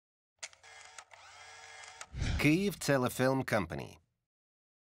Kyiv Telefilm Company.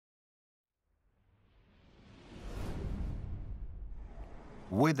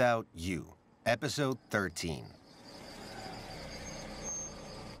 Without You, Episode 13.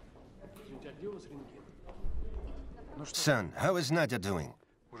 Son, how is Nadya doing?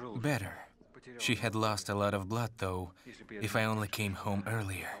 Better. She had lost a lot of blood, though. If I only came home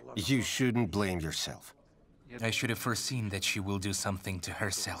earlier. You shouldn't blame yourself. I should have foreseen that she will do something to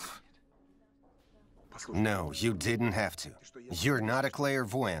herself. No, you didn't have to. You're not a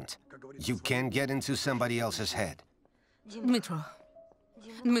clairvoyant. You can't get into somebody else's head.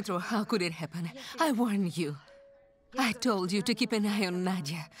 Dmitry, how could it happen? I warned you. I told you to keep an eye on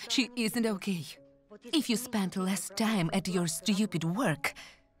Nadia. She isn't okay. If you spent less time at your stupid work...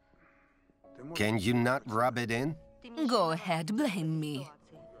 Can you not rub it in? Go ahead, blame me.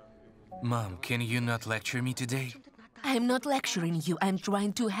 Mom, can you not lecture me today? I'm not lecturing you. I'm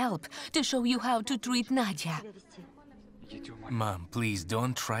trying to help, to show you how to treat Nadia. Mom, please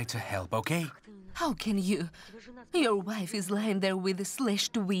don't try to help, okay? How can you? Your wife is lying there with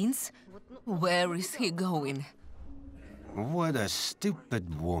slashed wounds. Where is he going? What a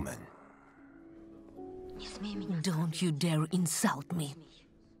stupid woman. Don't you dare insult me.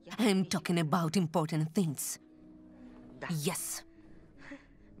 I'm talking about important things. Yes.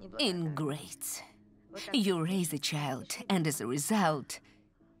 Ingrates. You raise a child, and as a result,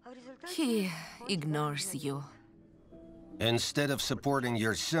 he ignores you. Instead of supporting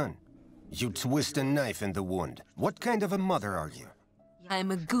your son, you twist a knife in the wound. What kind of a mother are you? I'm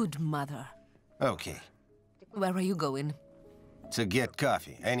a good mother. Okay. Where are you going? To get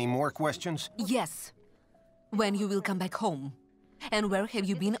coffee. Any more questions? Yes. When you will come back home. And where have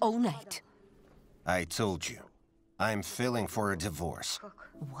you been all night? I told you. I'm filing for a divorce.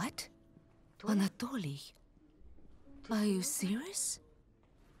 What? Anatoly? Are you serious?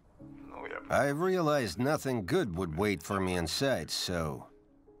 I realized nothing good would wait for me inside, so...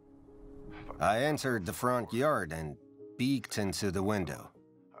 I entered the front yard and peeked into the window.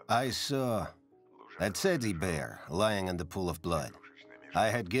 I saw a teddy bear lying in the pool of blood. I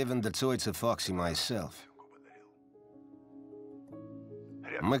had given the toy to Foxy myself.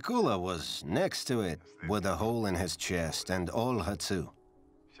 Mykola was next to it, with a hole in his chest, and Olha too.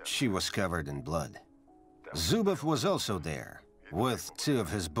 She was covered in blood. Zubov was also there, with two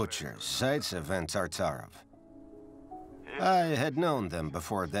of his butchers, Zaitsev and Tartarov. I had known them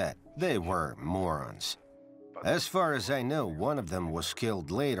before that. They were morons. As far as I know, one of them was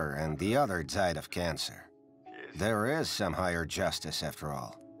killed later and the other died of cancer. There is some higher justice after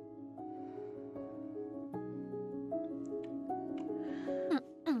all.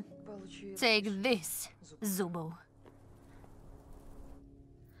 Take this, Zubov.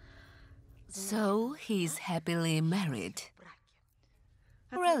 So, he's happily married.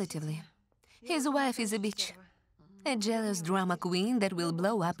 Relatively. His wife is a bitch. A jealous drama queen that will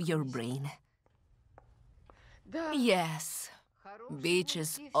blow up your brain. Yes,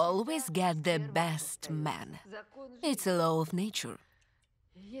 bitches always get the best man. It's a law of nature.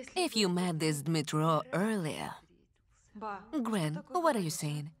 If you met this Dmitry earlier... Gran, what are you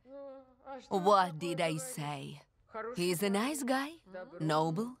saying? What did I say? He's a nice guy,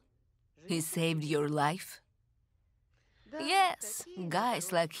 noble. He saved your life. Yes,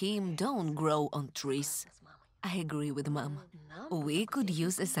 guys like him don't grow on trees. I agree with Mom. We could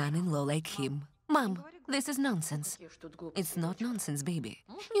use a son-in-law like him. Mom, this is nonsense. It's not nonsense, baby.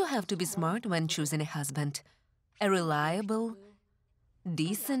 You have to be smart when choosing a husband. A reliable,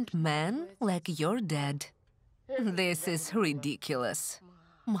 decent man like your dad. This is ridiculous.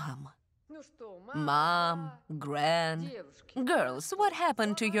 Mom. Mom, Gran. Girls, what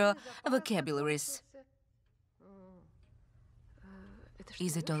happened to your vocabularies?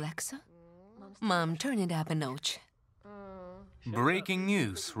 Is it Alexa? Mom, turn it up a notch. Breaking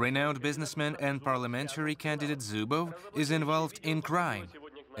news. Renowned businessman and parliamentary candidate Zubov is involved in crime.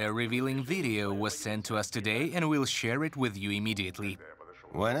 A revealing video was sent to us today and we'll share it with you immediately.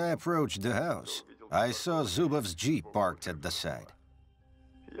 When I approached the house, I saw Zubov's Jeep parked at the side.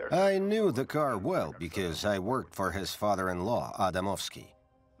 I knew the car well because I worked for his father-in-law, Adamovsky.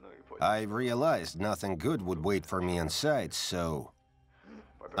 I realized nothing good would wait for me inside, so...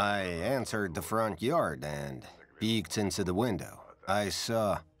 I entered the front yard and peeked into the window. I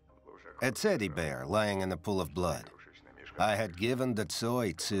saw a teddy bear lying in a pool of blood. I had given the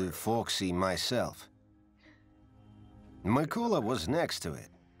toy to Foxy myself. Mykola was next to it,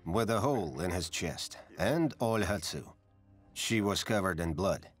 with a hole in his chest, and Olha too. She was covered in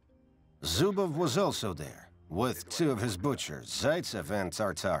blood. Zubov was also there, with two of his butchers, Zaitsev and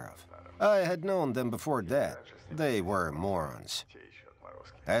Tartarov. I had known them before that. They were morons.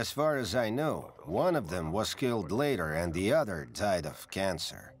 As far as I know, one of them was killed later and the other died of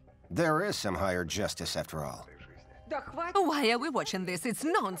cancer. There is some higher justice after all. Why are we watching this? It's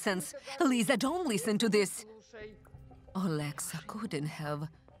nonsense. Lisa, don't listen to this. Alexa couldn't have.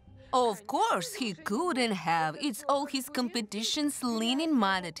 Of course he couldn't have. It's all his competitions leaning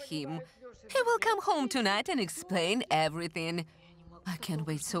mad at him. He will come home tonight and explain everything. I can't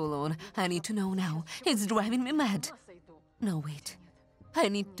wait so long. I need to know now. It's driving me mad. No, wait. I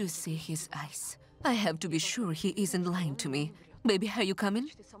need to see his eyes. I have to be sure he isn't lying to me. Baby, are you coming?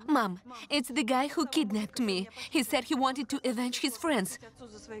 Mom, it's the guy who kidnapped me. He said he wanted to avenge his friends.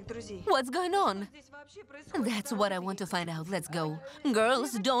 What's going on? That's what I want to find out. Let's go.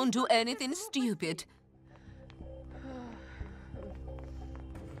 Girls, don't do anything stupid.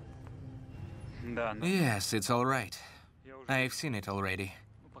 Yes, it's all right. I've seen it already.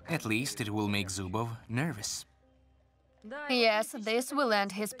 At least it will make Zubov nervous. Yes, this will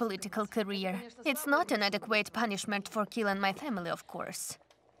end his political career. It's not an adequate punishment for killing my family, of course.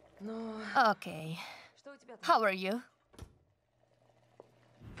 Okay. How are you?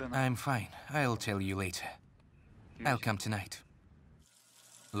 I'm fine. I'll tell you later. I'll come tonight.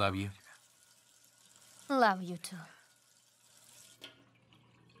 Love you. Love you too.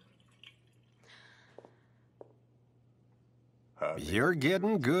 You're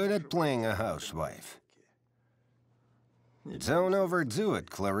getting good at playing a housewife. Don't overdo it,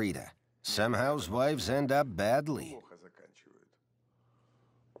 Clarita. Some housewives end up badly.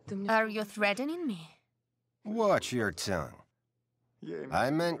 Are you threatening me? Watch your tongue. I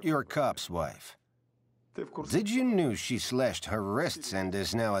meant your cop's wife. Did you know she slashed her wrists and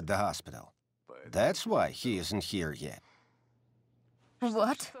is now at the hospital? That's why he isn't here yet.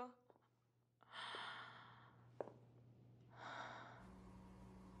 What?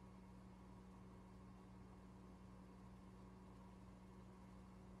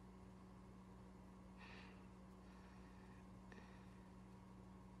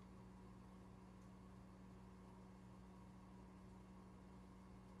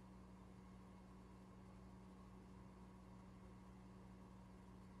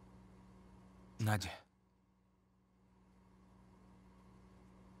 Nadia.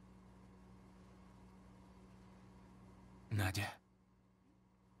 Nadia.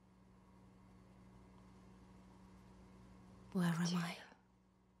 Where am I?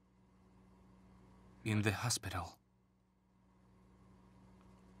 In the hospital.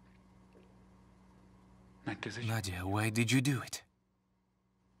 Nadia, why did you do it?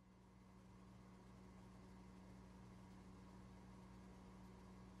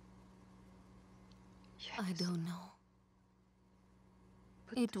 I don't know.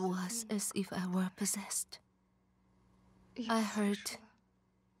 It was as if I were possessed. I heard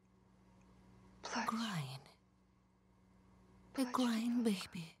crying. A crying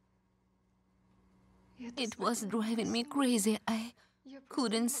baby. It was driving me crazy. I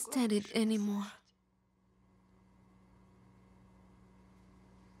couldn't stand it anymore.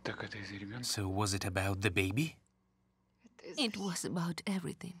 So was it about the baby? It was about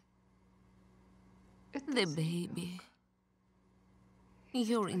everything. The baby.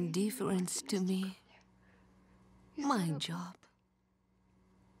 Your indifference to me. My job.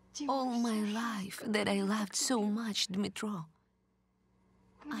 All my life that I loved so much, Dmitry.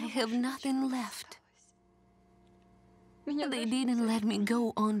 I have nothing left. They didn't let me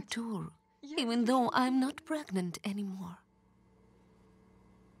go on tour, even though I'm not pregnant anymore.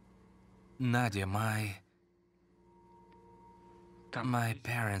 Nadia, my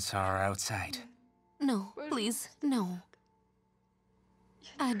parents are outside. No, please, no.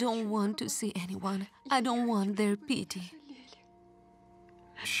 I don't want to see anyone. I don't want their pity.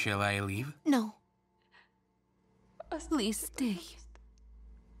 Shall I leave? No. Please stay.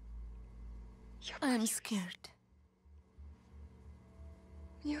 I'm scared.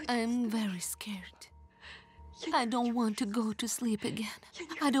 I'm very scared. I don't want to go to sleep again.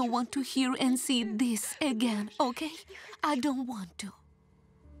 I don't want to hear and see this again, okay? I don't want to.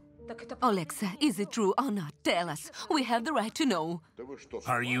 Alexa, is it true or not? Tell us. We have the right to know.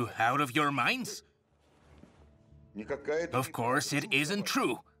 Are you out of your minds? Of course it isn't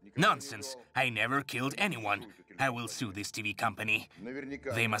true. Nonsense. I never killed anyone. I will sue this TV company.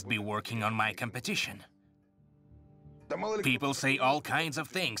 They must be working on my competition. People say all kinds of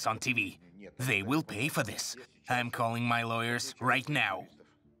things on TV. They will pay for this. I'm calling my lawyers right now.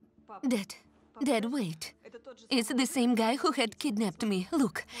 Dad, wait. It's the same guy who had kidnapped me.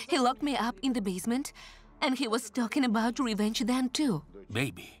 Look, he locked me up in the basement, and he was talking about revenge then too.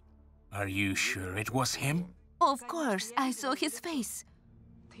 Baby, are you sure it was him? Of course, I saw his face.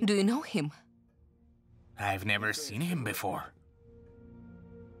 Do you know him? I've never seen him before.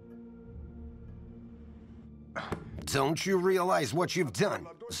 Don't you realize what you've done?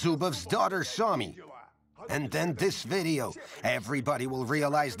 Zubov's daughter saw me. And then this video. Everybody will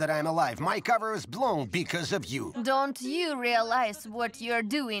realize that I'm alive. My cover is blown because of you. Don't you realize what you're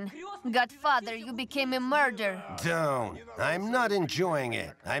doing? Godfather, you became a murderer. Don't. I'm not enjoying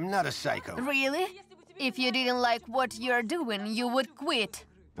it. I'm not a psycho. Really? If you didn't like what you're doing, you would quit.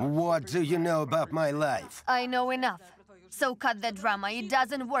 What do you know about my life? I know enough. So cut the drama. It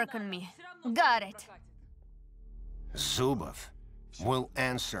doesn't work on me. Got it. Zubov will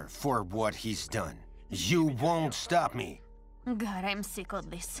answer for what he's done. You won't stop me. God, I'm sick of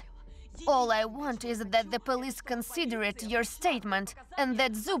this. All I want is that the police consider it your statement and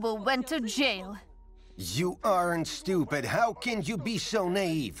that Zubov went to jail. You aren't stupid. How can you be so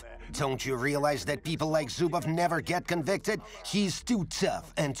naive? Don't you realize that people like Zubov never get convicted? He's too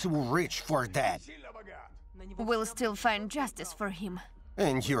tough and too rich for that. We'll still find justice for him.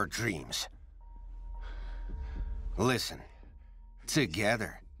 In your dreams. Listen,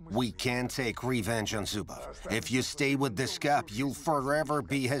 together, we can take revenge on Zubov. If you stay with this cop, you'll forever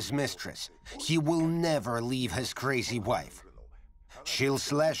be his mistress. He will never leave his crazy wife. She'll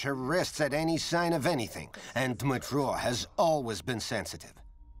slash her wrists at any sign of anything, and Dmitry has always been sensitive.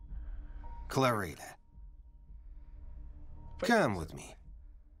 Clarita, come with me.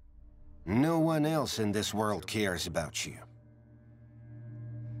 No one else in this world cares about you.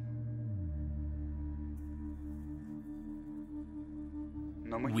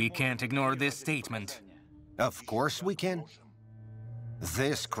 We can't ignore this statement. Of course we can.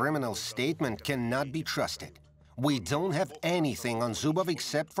 This criminal statement cannot be trusted. We don't have anything on Zubov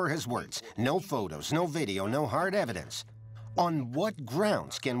except for his words. No photos, no video, no hard evidence. On what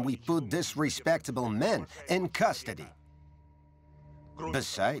grounds can we put this respectable man in custody?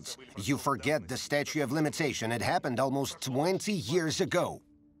 Besides, you forget the statute of limitation. It happened almost 20 years ago.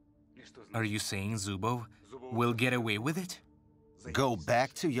 Are you saying Zubov will get away with it? Go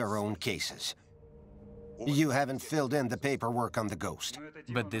back to your own cases. You haven't filled in the paperwork on the ghost.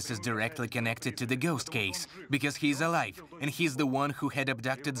 But this is directly connected to the ghost case, because he's alive, and he's the one who had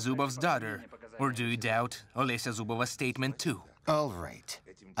abducted Zubov's daughter. Or do you doubt Olesya Zubova's statement too? All right.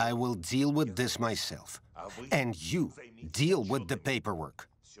 I will deal with this myself. And you deal with the paperwork.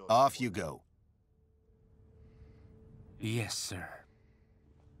 Off you go. Yes, sir.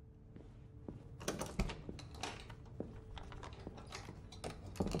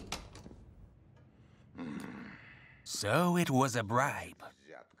 So it was a bribe.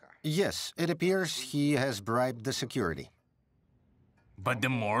 Yes, it appears he has bribed the security. But the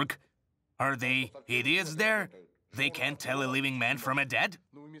morgue? Are they idiots there? They can't tell a living man from a dead?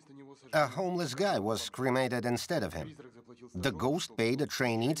 A homeless guy was cremated instead of him. The ghost paid a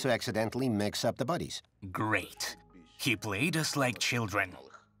trainee to accidentally mix up the bodies. Great. He played us like children.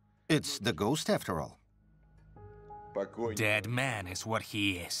 It's the ghost after all. Dead man is what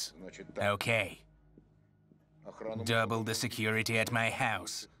he is. Okay. Double the security at my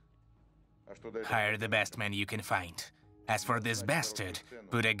house. Hire the best man you can find. As for this bastard,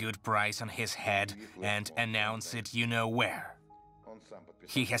 put a good price on his head and announce it you know where.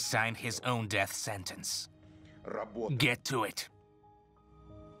 He has signed his own death sentence. Get to it.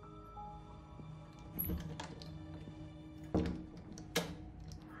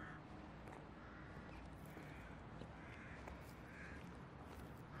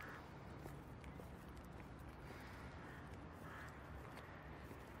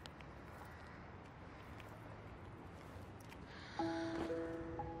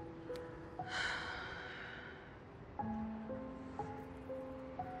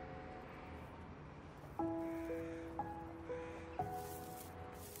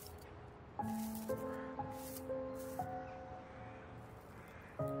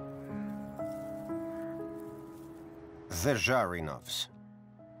 The Zharinovs.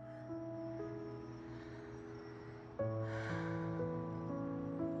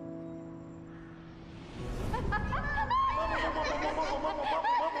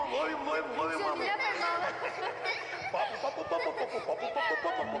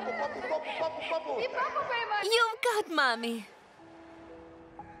 You've got Mommy.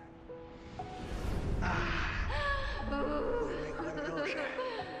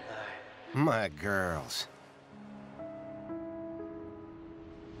 My girls.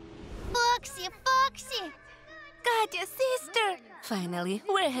 Foxy, Foxy! Katya, sister! Finally,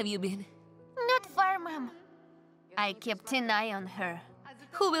 where have you been? Not far, Mom. I kept an eye on her.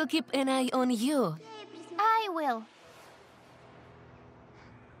 Who will keep an eye on you? I will.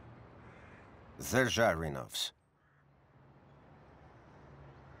 The Zharinovs.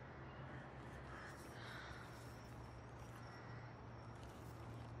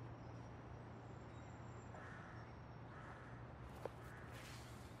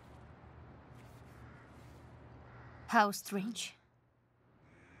 How strange.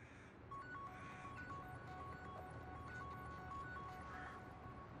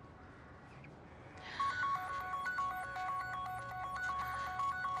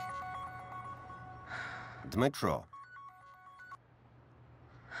 Dmitry.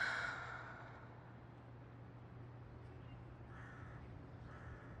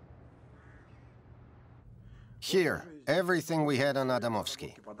 Here, everything we had on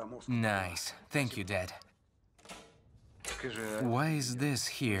Adamovsky. Nice. Thank you, Dad. Why is this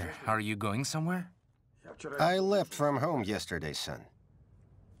here? Are you going somewhere? I left from home yesterday, son.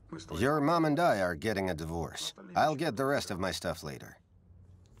 Your mom and I are getting a divorce. I'll get the rest of my stuff later.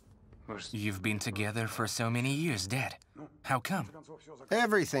 You've been together for so many years, Dad. How come?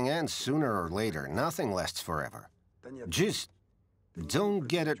 Everything ends sooner or later. Nothing lasts forever. Just don't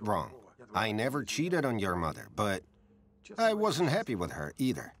get it wrong. I never cheated on your mother, but I wasn't happy with her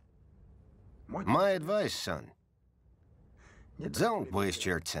either. My advice, son, don't waste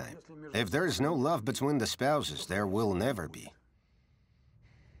your time. If there's no love between the spouses, there will never be.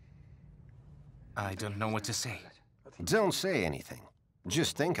 I don't know what to say. Don't say anything.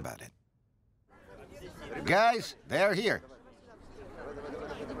 Just think about it. Guys, they're here.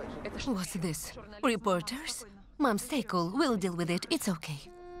 What's this? Reporters? Mom, stay cool. We'll deal with it. It's okay.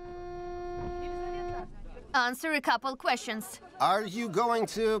 Answer a couple questions. Are you going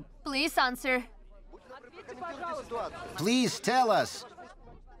to... Please answer. Please tell us.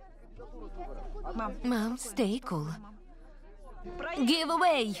 Mom, stay cool. Give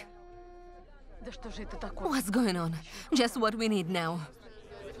away! What's going on? Just what we need now.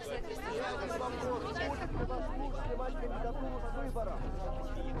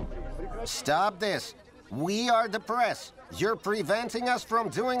 Stop this. We are the press. You're preventing us from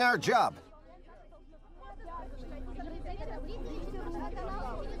doing our job.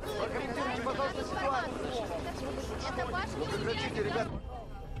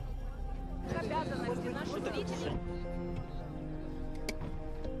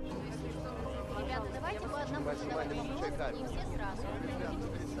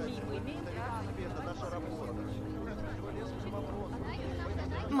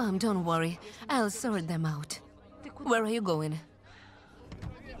 Mom, don't worry. I'll sort them out. Where are you going?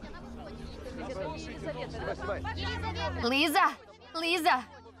 Lisa,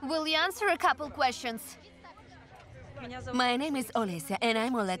 will you answer a couple questions? My name is Olesya, and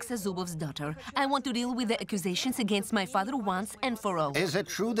I'm Alexei Zubov's daughter. I want to deal with the accusations against my father once and for all. Is it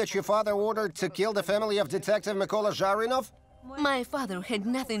true that your father ordered to kill the family of Detective Nikolai Zharinov? My father had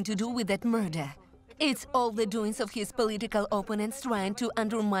nothing to do with that murder. It's all the doings of his political opponents trying to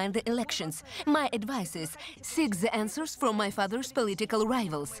undermine the elections. My advice is, seek the answers from my father's political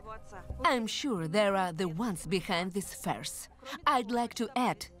rivals. I'm sure there are the ones behind this farce. I'd like to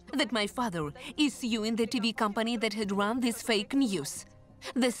add that my father is suing the TV company that had run this fake news.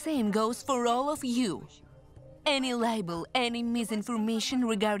 The same goes for all of you. Any libel, any misinformation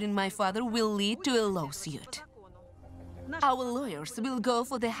regarding my father will lead to a lawsuit. Our lawyers will go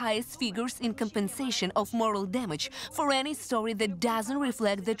for the highest figures in compensation of moral damage for any story that doesn't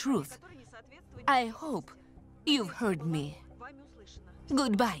reflect the truth. I hope you've heard me.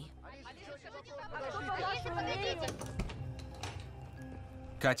 Goodbye.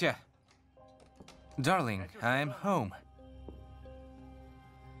 Katya. Darling, I'm home.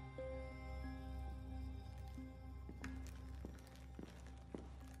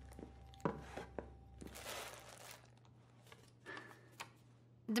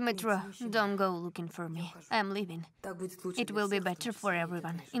 Dmitry, don't go looking for me. I'm leaving. It will be better for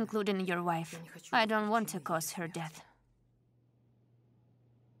everyone, including your wife. I don't want to cause her death.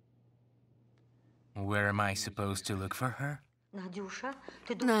 Where am I supposed to look for her?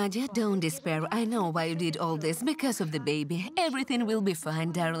 Nadia, don't despair. I know why you did all this, because of the baby. Everything will be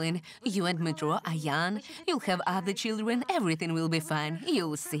fine, darling. You and Dmitry are young. You'll have other children. Everything will be fine.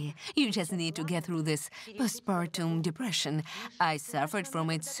 You'll see. You just need to get through this postpartum depression. I suffered from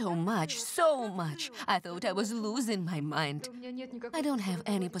it so much, so much. I thought I was losing my mind. I don't have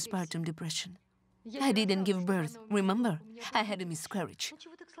any postpartum depression. I didn't give birth, remember? I had a miscarriage.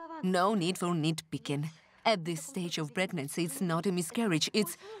 No need for nitpicking. At this stage of pregnancy, it's not a miscarriage,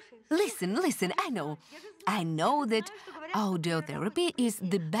 it's... Listen, I know that audiotherapy is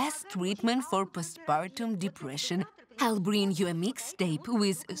the best treatment for postpartum depression. I'll bring you a mixtape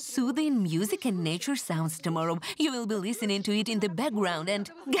with soothing music and nature sounds tomorrow. You will be listening to it in the background and...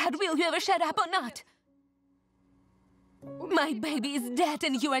 God, will you ever shut up or not? My baby is dead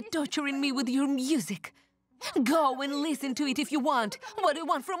and you are torturing me with your music. Go and listen to it if you want. What do you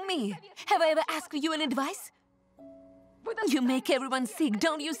want from me? Have I ever asked you an advice? You make everyone sick,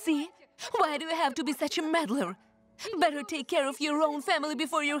 don't you see? Why do you have to be such a meddler? Better take care of your own family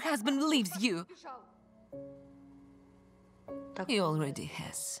before your husband leaves you. He already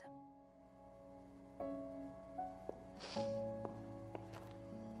has.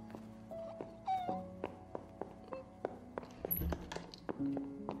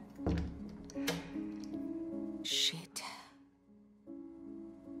 Shit.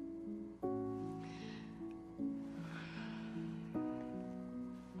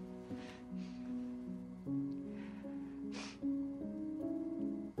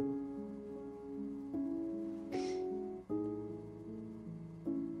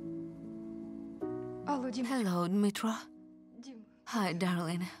 Hello, Dmitry. Hi,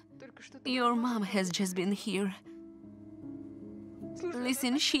 darling. Your mom has just been here.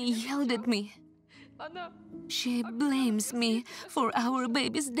 Listen, she yelled at me. She blames me for our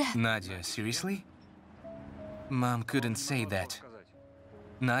baby's death. Nadia, seriously? Mom couldn't say that.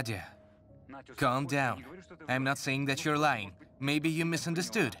 Nadia, calm down. I'm not saying that you're lying. Maybe you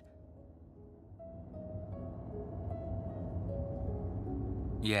misunderstood.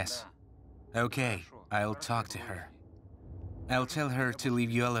 Yes. Okay, I'll talk to her. I'll tell her to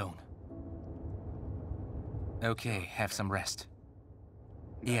leave you alone. Okay, have some rest.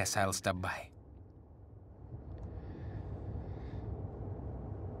 Yes, I'll stop by.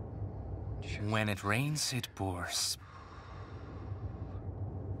 When it rains, it pours.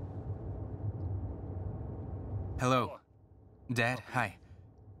 Hello. Dad, hi.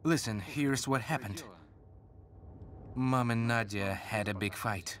 Listen, here's what happened. Mom and Nadia had a big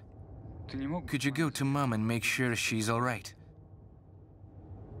fight. Could you go to Mom and make sure she's all right?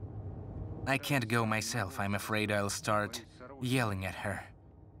 I can't go myself. I'm afraid I'll start yelling at her.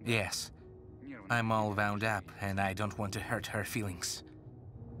 Yes, I'm all wound up and I don't want to hurt her feelings.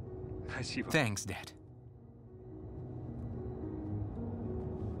 Thanks, Dad.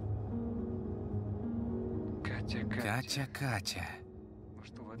 Katya.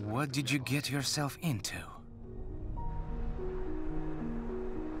 What did you get yourself into?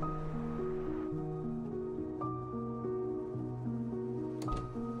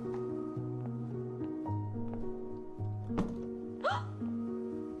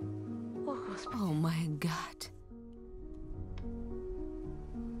 Oh my God.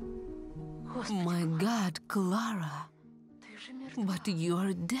 My God, Clara. But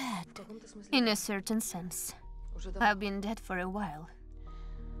you're dead. In a certain sense. I've been dead for a while.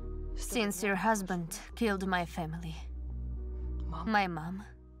 Since your husband killed my family. My mom,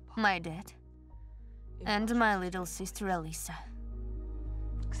 my dad, and my little sister Alisa.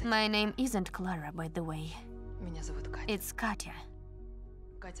 My name isn't Clara, by the way. It's Katya.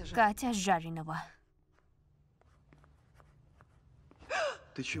 Katya Zharinova.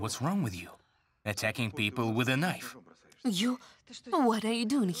 What's wrong with you? Attacking people with a knife? You... What are you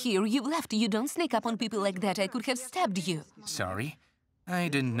doing here? You left. You don't sneak up on people like that. I could have stabbed you. Sorry. I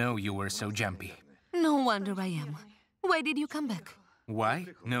didn't know you were so jumpy. No wonder I am. Why did you come back? Why?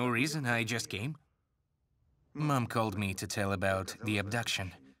 No reason, I just came. Mom called me to tell about the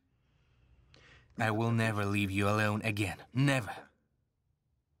abduction. I will never leave you alone again. Never.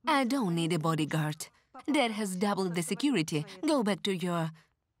 I don't need a bodyguard. Dad has doubled the security. Go back to your...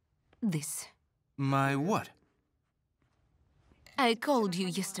 this. My what? I called you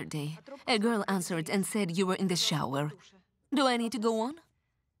yesterday. A girl answered and said you were in the shower. Do I need to go on?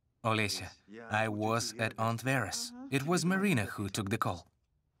 Olesya, I was at Aunt Vera's. It was Marina who took the call.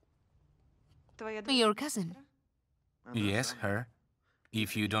 Your cousin? Yes, her.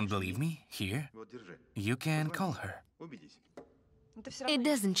 If you don't believe me, here, you can call her. It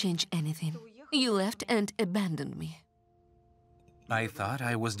doesn't change anything. You left and abandoned me. I thought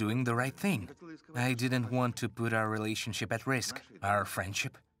I was doing the right thing. I didn't want to put our relationship at risk, our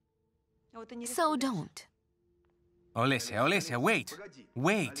friendship. So don't. Olesya, wait!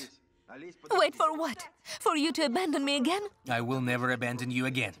 Wait! Wait for what? For you to abandon me again? I will never abandon you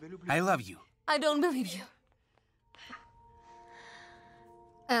again. I love you. I don't believe you.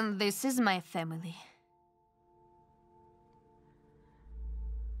 And this is my family.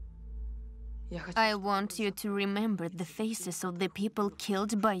 I want you to remember the faces of the people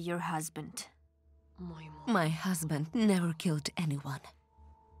killed by your husband. My husband never killed anyone.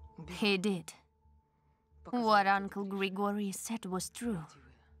 He did. What Uncle Grigory said was true.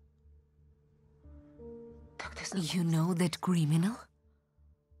 You know that criminal?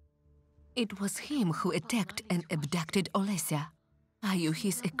 It was him who attacked and abducted Olesya. Are you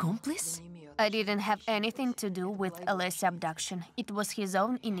his accomplice? I didn't have anything to do with Alessia abduction. It was his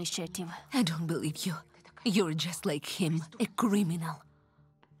own initiative. I don't believe you. You're just like him, a criminal.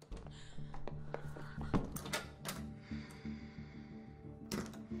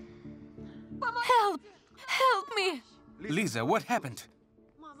 Help! Help me! Lisa, what happened?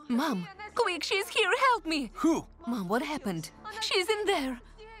 Mom, quick, she's here, help me! Who? Mom, what happened? She's in there.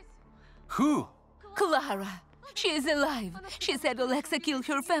 Who? Clara. She is alive. She said Alexa killed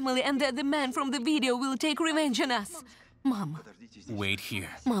her family and that the man from the video will take revenge on us. Mom. Wait here.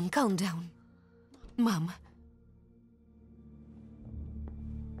 Mom, calm down. Mom.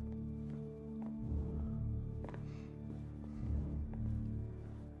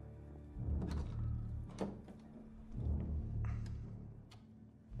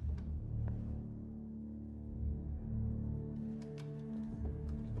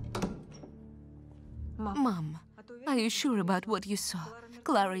 Mom, are you sure about what you saw?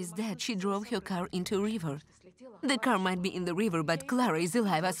 Clara is dead. She drove her car into a river. The car might be in the river, but Clara is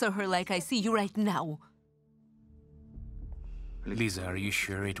alive. I saw her like I see you right now. Lisa, are you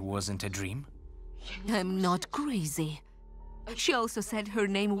sure it wasn't a dream? I'm not crazy. She also said her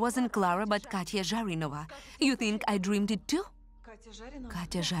name wasn't Clara, but Katya Zharinova. You think I dreamed it too?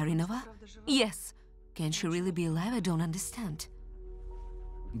 Katya Zharinova? Yes. Can she really be alive? I don't understand.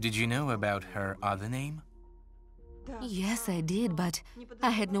 Did you know about her other name? Yes, I did, but I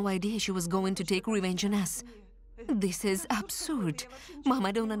had no idea she was going to take revenge on us. This is absurd. Mom,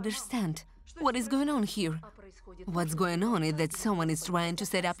 I don't understand. What is going on here? What's going on is that someone is trying to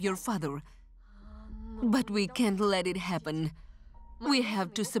set up your father. But we can't let it happen. We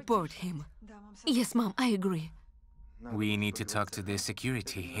have to support him. Yes, Mom, I agree. We need to talk to the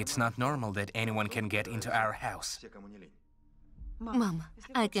security. It's not normal that anyone can get into our house. Mom,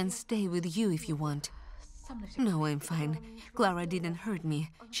 I can stay with you if you want. No, I'm fine. Clara didn't hurt me.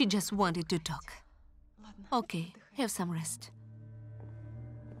 She just wanted to talk. Okay, have some rest.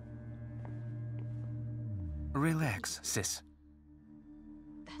 Relax, sis.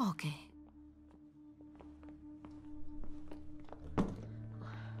 Okay.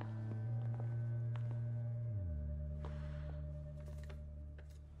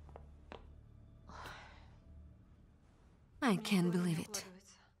 I can't believe it.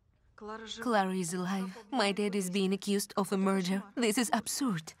 Clara is alive. My dad is being accused of a murder. This is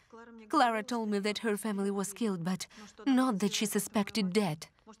absurd. Clara told me that her family was killed, but not that she suspected death.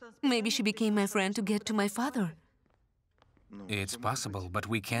 Maybe she became my friend to get to my father. It's possible, but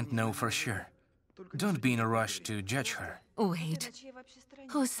we can't know for sure. Don't be in a rush to judge her. Wait.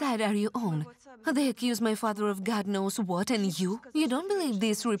 Whose side are you on? They accuse my father of God knows what, and you? You don't believe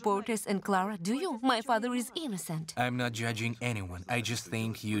these reporters and Clara, do you? My father is innocent. I'm not judging anyone. I just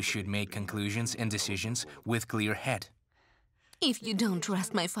think you should make conclusions and decisions with clear head. If you don't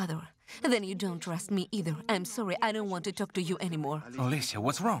trust my father, then you don't trust me either. I'm sorry, I don't want to talk to you anymore. Olesia,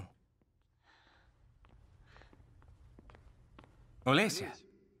 what's wrong? Olesia!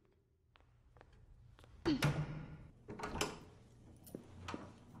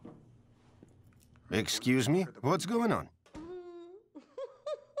 Excuse me? What's going on?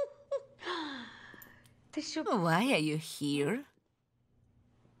 Why are you here?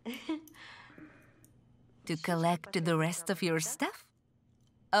 To collect the rest of your stuff?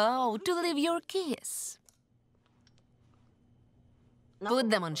 Oh, to leave your keys. Put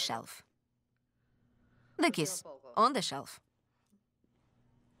them on shelf. The keys, on the shelf.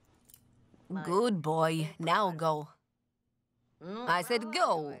 Good boy, now go. I said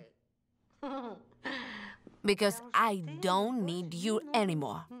go. Because I don't need you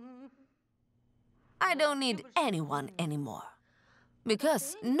anymore. I don't need anyone anymore.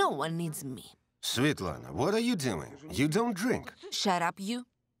 Because no one needs me. Svetlana, what are you doing? You don't drink. Shut up, you.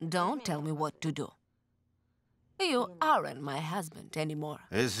 Don't tell me what to do. You aren't my husband anymore.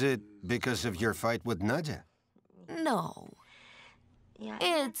 Is it because of your fight with Nadia? No.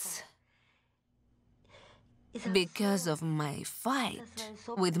 It's because of my fight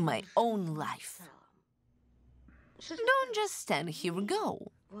with my own life. Don't just stand here,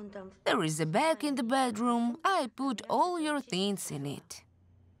 go. There is a bag in the bedroom. I put all your things in it.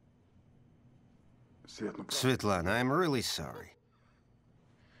 Svetlana, I'm really sorry.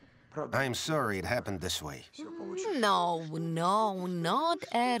 I'm sorry it happened this way. No, not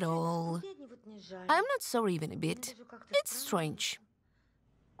at all. I'm not sorry even a bit. It's strange.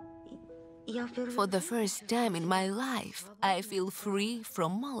 For the first time in my life, I feel free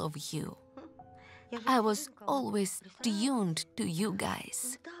from all of you. I was always tuned to you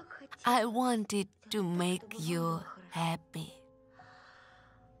guys. I wanted to make you happy.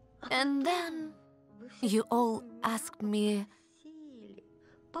 And then you all asked me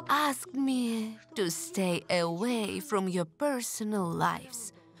to stay away from your personal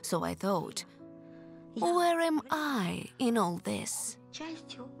lives. So I thought, where am I in all this?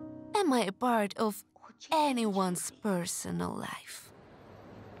 Am I a part of anyone's personal life?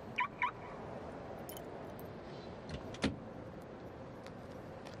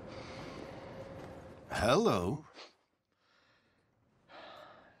 Hello.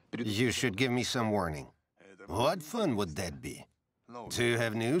 You should give me some warning. What fun would that be? Do you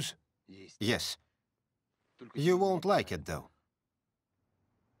have news? Yes. You won't like it, though.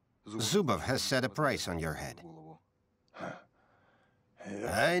 Zubov has set a price on your head.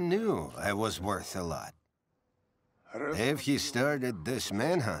 I knew I was worth a lot. If he started this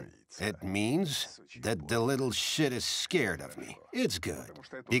manhunt, it means that the little shit is scared of me. It's good,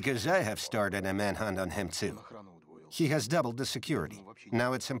 because I have started a manhunt on him too. He has doubled the security.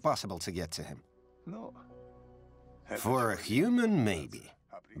 Now it's impossible to get to him. For a human, maybe,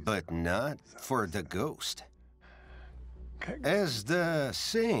 but not for the ghost. As the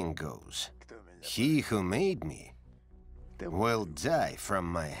saying goes, he who made me will die from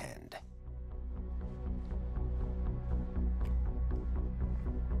my hand.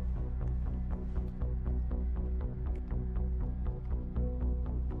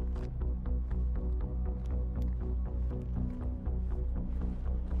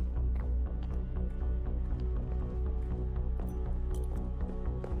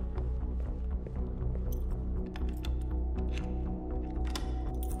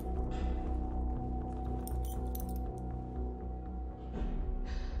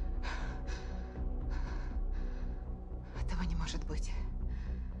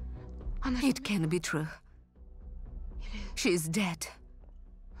 It can't be true. She's dead.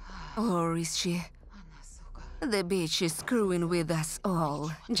 Or is she? The bitch is screwing with us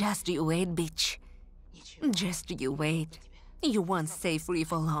all. Just you wait, bitch. Just you wait. You won't stay free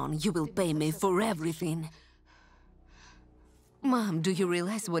for long. You will pay me for everything. Mom, do you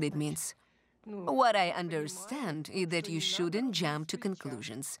realize what it means? What I understand is that you shouldn't jump to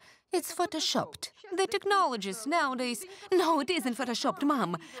conclusions. It's photoshopped. The technologies nowadays... No, it isn't photoshopped,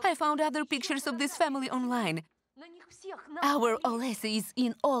 Mom. I found other pictures of this family online. Our Olesa is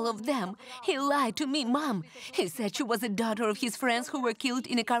in all of them. He lied to me, Mom. He said she was a daughter of his friends who were killed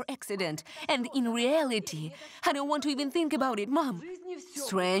in a car accident. And in reality, I don't want to even think about it, Mom.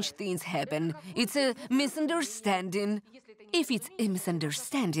 Strange things happen. It's a misunderstanding. If it's a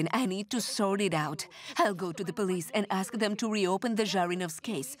misunderstanding, I need to sort it out. I'll go to the police and ask them to reopen the Zharinov's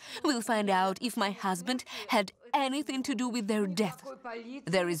case. We'll find out if my husband had anything to do with their death.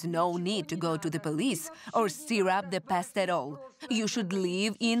 There is no need to go to the police or stir up the past at all. You should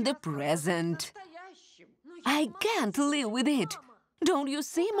live in the present. I can't live with it. Don't you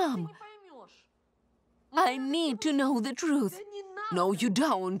see, Mom? I need to know the truth. No, you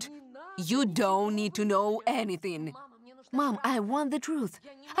don't. You don't need to know anything. Mom, I want the truth.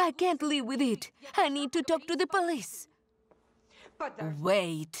 I can't live with it. I need to talk to the police.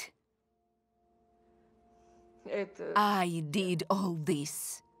 Wait. I did all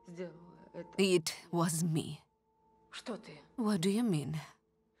this. It was me. What do you mean?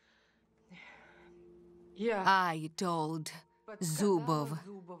 I told Zubov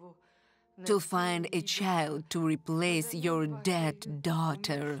to find a child to replace your dead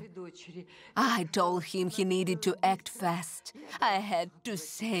daughter. I told him he needed to act fast. I had to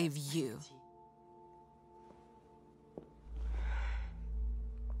save you.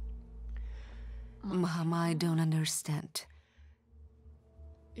 Mom, I don't understand.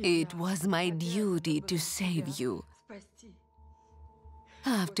 It was my duty to save you.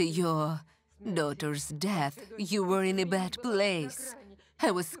 After your daughter's death, you were in a bad place. I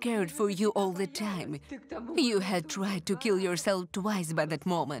was scared for you all the time. You had tried to kill yourself twice by that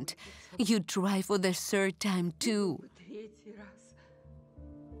moment. You'd try for the third time, too.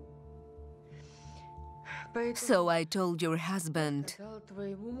 So I told your husband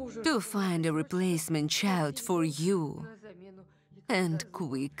to find a replacement child for you. And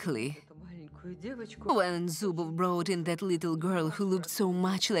quickly. When Zubov brought in that little girl who looked so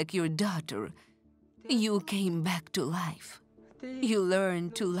much like your daughter, you came back to life. You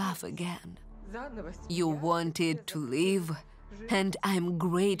learned to laugh again. You wanted to live, and I'm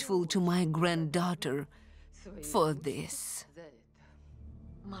grateful to my granddaughter for this.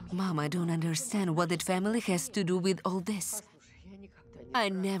 Mom, I don't understand what that family has to do with all this. I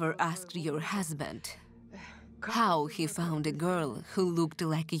never asked your husband how he found a girl who looked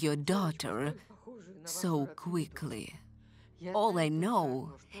like your daughter so quickly. All I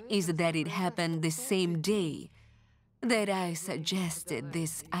know is that it happened the same day that I suggested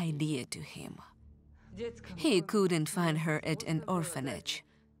this idea to him. He couldn't find her at an orphanage.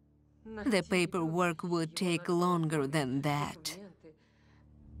 The paperwork would take longer than that.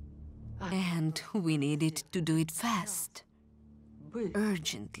 And we needed to do it fast,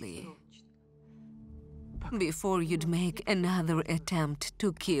 urgently, before you'd make another attempt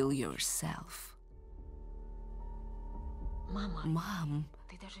to kill yourself. Mom,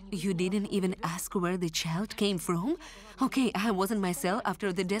 You didn't even ask where the child came from? Okay, I wasn't myself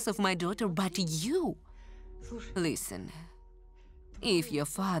after the death of my daughter, but you... Listen, if your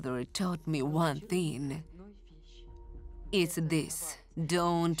father taught me one thing, it's this: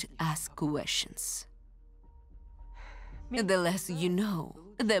 don't ask questions. The less you know,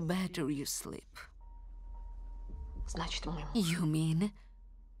 the better you sleep. You mean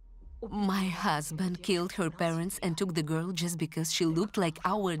my husband killed her parents and took the girl just because she looked like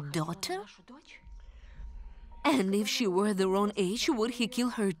our daughter? And if she were the wrong age, would he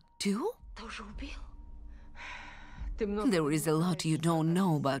kill her too? There is a lot you don't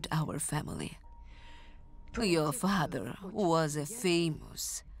know about our family. Your father was a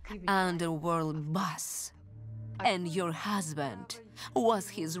famous underworld boss, and your husband was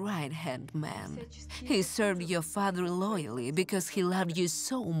his right-hand man. He served your father loyally because he loved you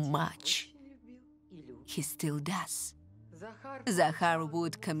so much. He still does. Zakhar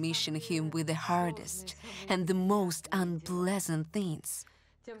would commission him with the hardest and the most unpleasant things,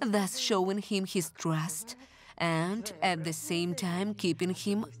 thus showing him his trust and at the same time keeping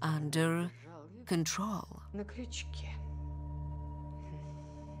him under control.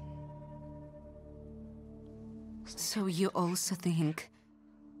 So you also think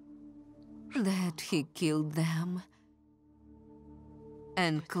that he killed them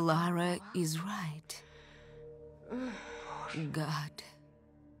and Clara is right? God.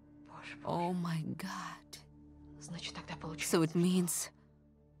 Oh my God. So it means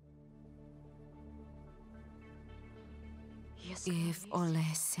if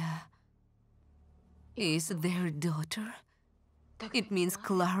Olesya is their daughter, it means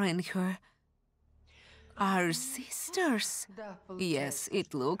Clara and her are sisters. Yes,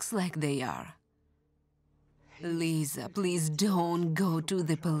 it looks like they are. Lisa, please don't go to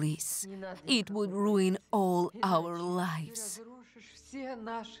the police. It would ruin all our lives.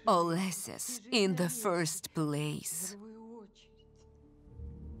 Olesya's in the first place.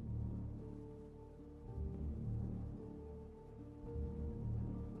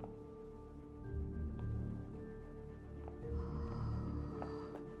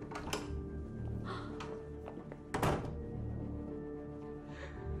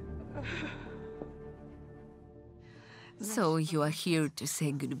 So you are here to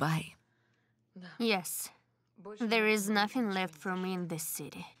say goodbye? Yes. There is nothing left for me in this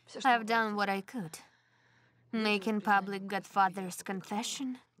city. I've done what I could. Making public godfather's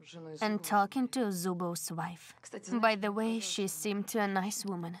confession and talking to Zubov's wife. By the way, she seemed to a nice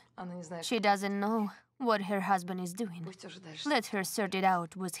woman. She doesn't know what her husband is doing. Let her sort it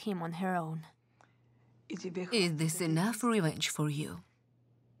out with him on her own. Is this enough revenge for you?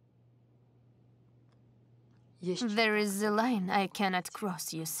 There is a line I cannot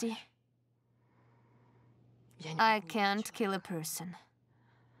cross, you see. I can't kill a person.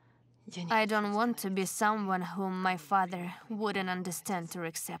 I don't want to be someone whom my father wouldn't understand or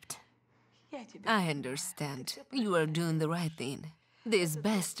accept. I understand. You are doing the right thing. This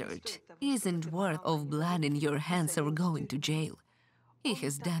bastard isn't worth of blood in your hands or going to jail. He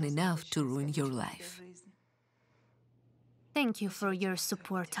has done enough to ruin your life. Thank you for your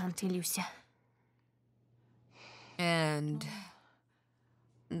support, Auntie Lucia. And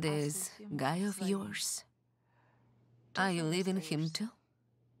this guy of yours, are you leaving him too?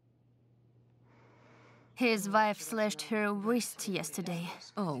 His wife slashed her wrist yesterday.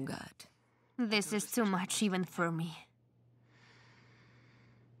 Oh, God. This is too much even for me.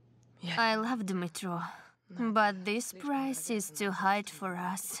 I love Dmitry, but this price is too high for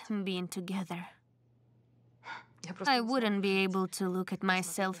us being together. I wouldn't be able to look at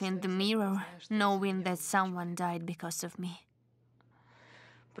myself in the mirror knowing that someone died because of me.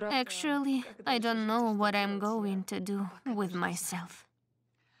 Actually, I don't know what I'm going to do with myself.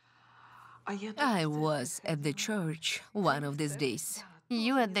 I was at the church one of these days.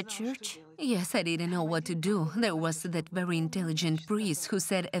 You at the church? Yes, I didn't know what to do. There was that very intelligent priest who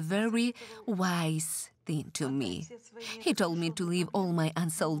said a very wise thing to me. He told me to leave all my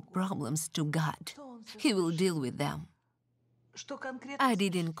unsolved problems to God. He will deal with them. I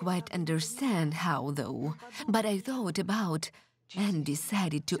didn't quite understand how, though, but I thought about and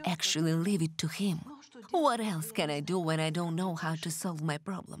decided to actually leave it to him. What else can I do when I don't know how to solve my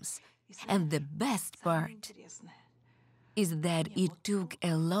problems? And the best part is that it took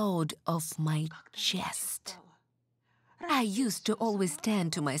a load off my chest. I used to always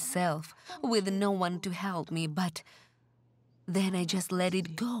stand to myself with no one to help me, but then I just let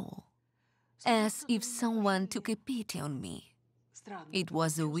it go, as if someone took a pity on me. It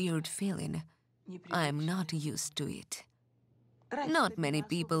was a weird feeling. I'm not used to it. Not many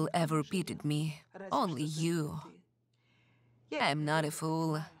people ever pitied me, only you. I'm not a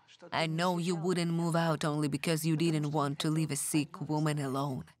fool. I know you wouldn't move out only because you didn't want to leave a sick woman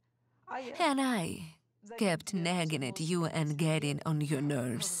alone. And I kept nagging at you and getting on your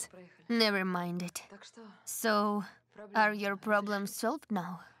nerves. Never mind it. So, are your problems solved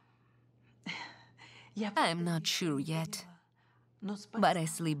now? I'm not sure yet, but I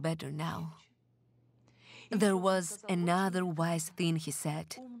sleep better now. There was another wise thing he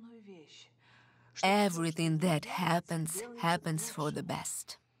said. Everything that happens, happens for the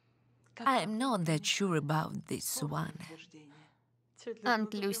best. I'm not that sure about this one.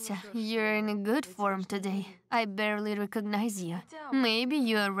 Aunt Lucia, you're in good form today. I barely recognize you. Maybe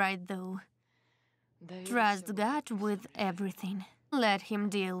you're right, though. Trust God with everything. Let him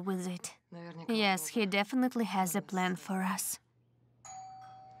deal with it. Yes, he definitely has a plan for us.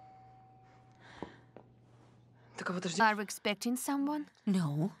 Are we expecting someone?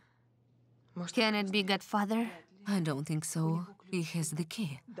 No, Can it be Godfather? I don't think so. He has the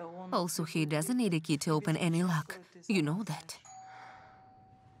key. Also, he doesn't need a key to open any lock. You know that.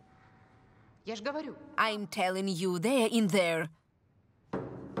 I'm telling you, they're in there.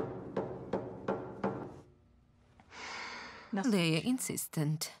 They're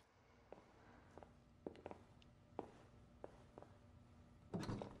insistent.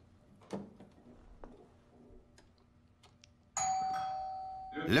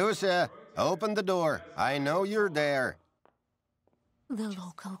 Lucia, open the door. I know you're there. The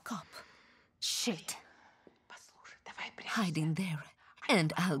local cop. Shit. Hide in there,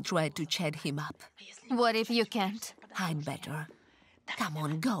 and I'll try to chat him up. What if you can't? I'd better. Come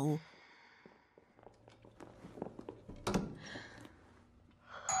on, go.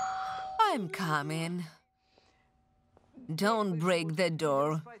 I'm coming. Don't break the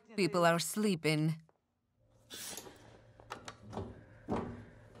door. People are sleeping.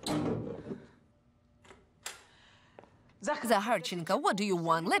 Zaharchenko, what do you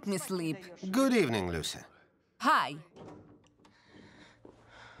want? Let me sleep. Good evening, Lucia. Hi.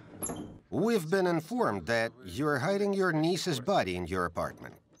 We've been informed that you're hiding your niece's body in your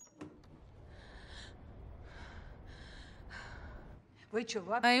apartment.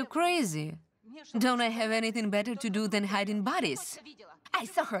 Are you crazy? Don't I have anything better to do than hiding bodies? I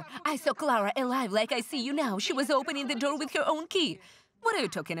saw her. I saw Clara alive like I see you now. She was opening the door with her own key. What are you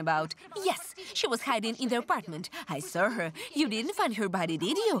talking about? Yes, she was hiding in the apartment. I saw her. You didn't find her body,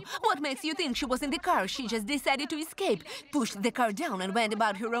 did you? What makes you think she was in the car? She just decided to escape, pushed the car down and went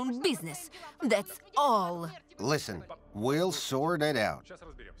about her own business. That's all. Listen, we'll sort it out.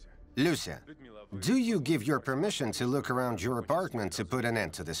 Lucia, do you give your permission to look around your apartment to put an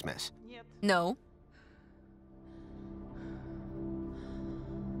end to this mess? No.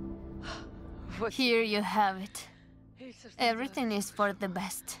 Here you have it. Everything is for the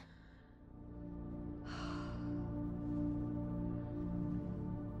best.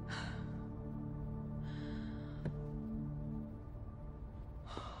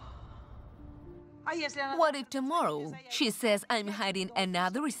 What if tomorrow she says I'm hiding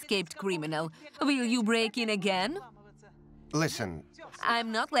another escaped criminal? Will you break in again? Listen.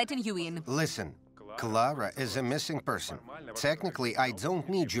 I'm not letting you in. Listen. Clara is a missing person. Technically, I don't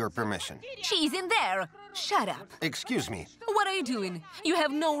need your permission. She's in there. Shut up. Excuse me. What are you doing? You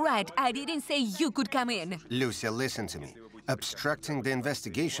have no right. I didn't say you could come in. Lucia, listen to me. Obstructing the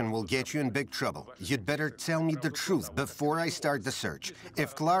investigation will get you in big trouble. You'd better tell me the truth before I start the search.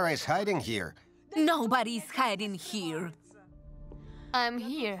 If Clara is hiding here... Nobody's hiding here. I'm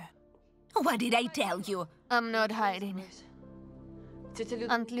here. What did I tell you? I'm not hiding.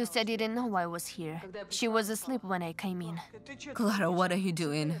 Aunt Lucia didn't know I was here. She was asleep when I came in. Clara, what are you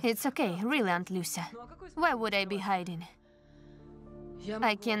doing? It's okay, really, Aunt Lucia. Why would I be hiding?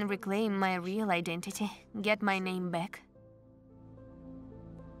 I can reclaim my real identity, get my name back.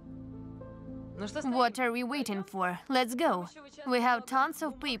 What are we waiting for? Let's go. We have tons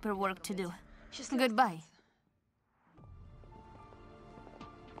of paperwork to do. Goodbye.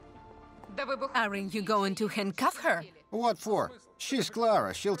 Aren't you going to handcuff her? What for? She's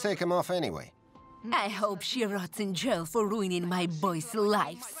Clara. She'll take him off anyway. I hope she rots in jail for ruining my boys'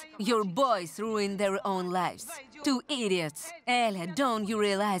 lives. Your boys ruined their own lives. Two idiots. Ella, don't you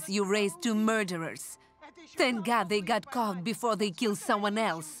realize you raised two murderers? Thank God they got caught before they killed someone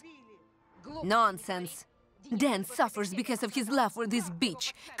else. Nonsense. Dan suffers because of his love for this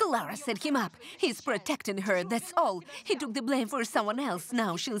bitch. Clara set him up. He's protecting her, that's all. He took the blame for someone else.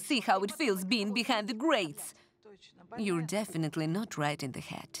 Now she'll see how it feels being behind the grates. You're definitely not right in the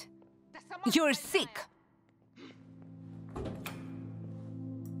head. You're sick!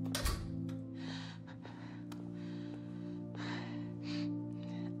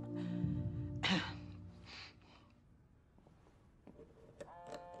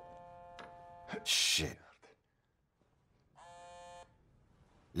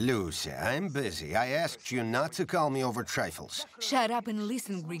 Lucy, I'm busy. I asked you not to call me over trifles. Shut up and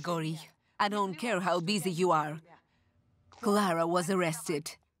listen, Grigory. I don't care how busy you are. Clara was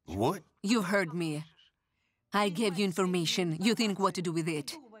arrested. What? You heard me. I gave you information. You think what to do with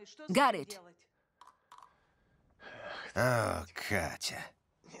it. Got it? Oh, Katya.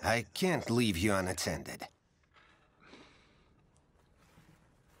 I can't leave you unattended.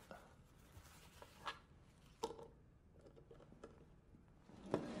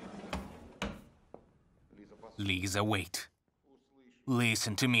 Lisa, wait.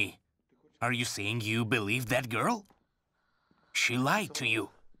 Listen to me. Are you saying you believe that girl? She lied to you.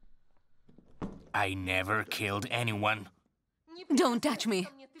 I never killed anyone. Don't touch me.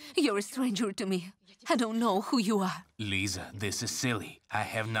 You're a stranger to me. I don't know who you are. Lisa, this is silly. I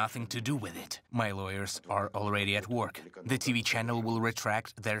have nothing to do with it. My lawyers are already at work. The TV channel will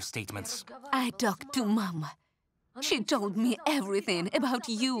retract their statements. I talked to Mom. She told me everything about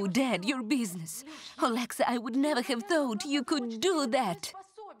you, Dad, your business. Alexa, I would never have thought you could do that.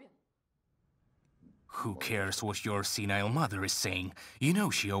 Who cares what your senile mother is saying? You know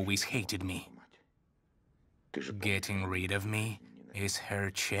she always hated me. Getting rid of me is her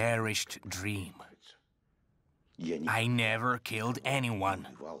cherished dream. I never killed anyone.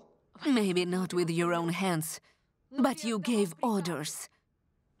 Maybe not with your own hands, but you gave orders.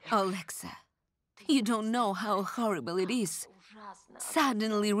 Alexa, you don't know how horrible it is.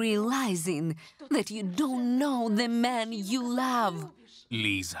 Suddenly realizing that you don't know the man you love.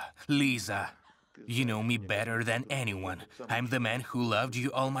 Lisa, you know me better than anyone. I'm the man who loved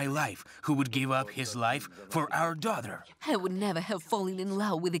you all my life, who would give up his life for our daughter. I would never have fallen in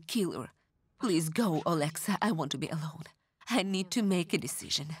love with a killer. Please go, Alexa. I want to be alone. I need to make a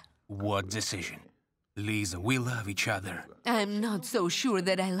decision. What decision? Lisa, we love each other. I'm not so sure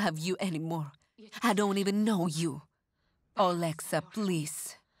that I love you anymore. I don't even know you. Alexa,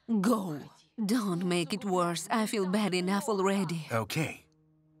 please, go. Don't make it worse. I feel bad enough already. Okay.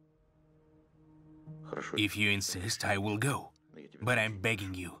 If you insist, I will go. But I'm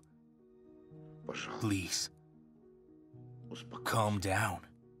begging you. Please. Calm down.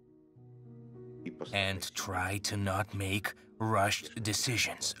 And try to not make rushed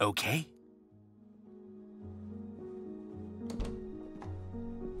decisions, okay?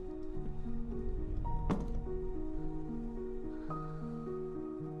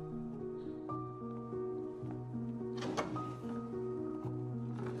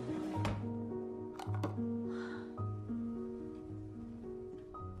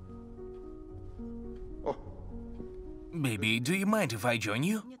 Baby, do you mind if I join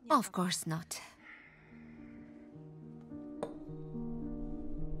you? Of course not.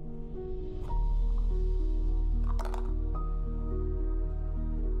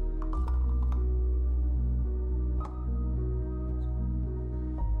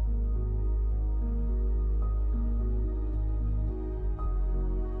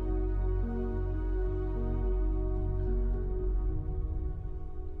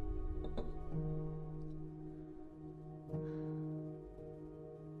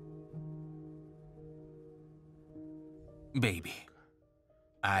 Baby,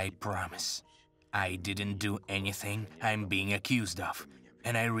 I promise, I didn't do anything I'm being accused of,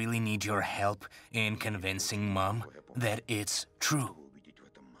 and I really need your help in convincing Mom that it's true.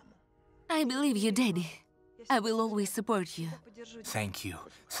 I believe you, Daddy. I will always support you. Thank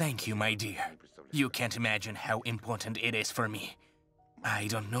you, my dear. You can't imagine how important it is for me. I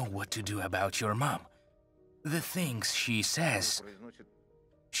don't know what to do about your mom. The things she says...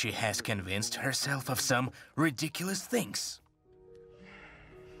 She has convinced herself of some ridiculous things.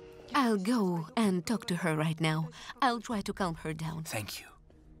 I'll go and talk to her right now. I'll try to calm her down. Thank you.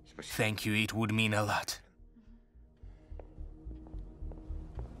 Thank you, it would mean a lot.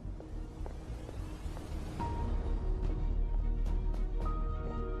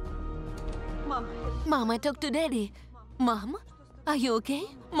 Mom, I talked to Daddy. Mom, are you okay?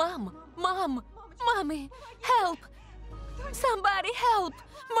 Mom, Mommy, help! Somebody help!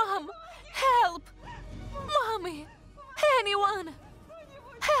 Mom, help! Mommy, anyone,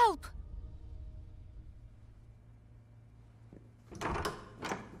 help!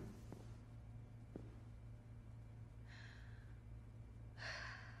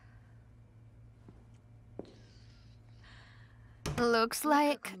 Looks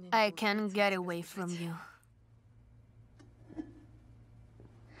like I can get away from you.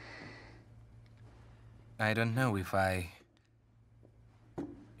 I don't know if I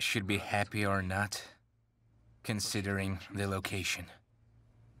should be happy or not, considering the location.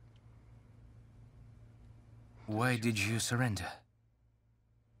 Why did you surrender?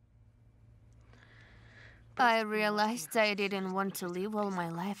 I realized I didn't want to live all my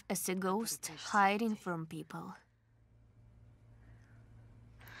life as a ghost, hiding from people.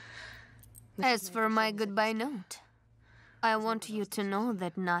 As for my goodbye note, I want you to know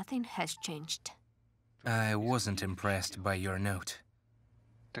that nothing has changed. I wasn't impressed by your note.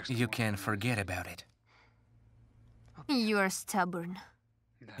 You can forget about it. You are stubborn.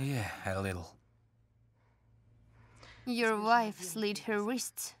 Yeah, a little. Your wife slit her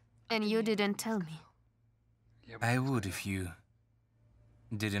wrists, and you didn't tell me. I would if you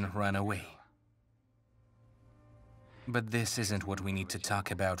didn't run away. But this isn't what we need to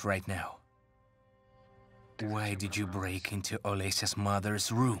talk about right now. Why did you break into Olesia's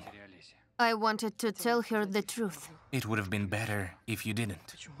mother's room? I wanted to tell her the truth. It would have been better if you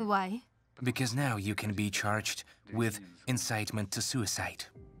didn't. Why? Because now you can be charged with incitement to suicide.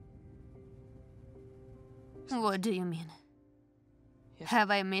 What do you mean?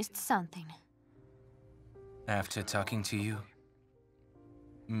 Have I missed something? After talking to you,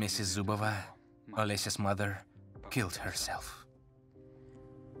 Mrs. Zubova, Olesia's mother, killed herself.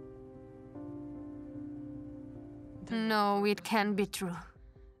 No, it can't be true.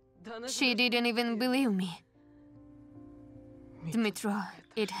 She didn't even believe me. Dmitry,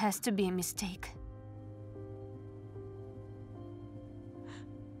 it has to be a mistake.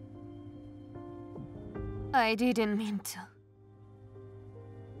 I didn't mean to.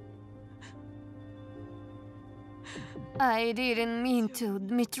 I didn't mean to,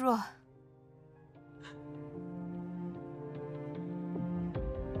 Dmitry.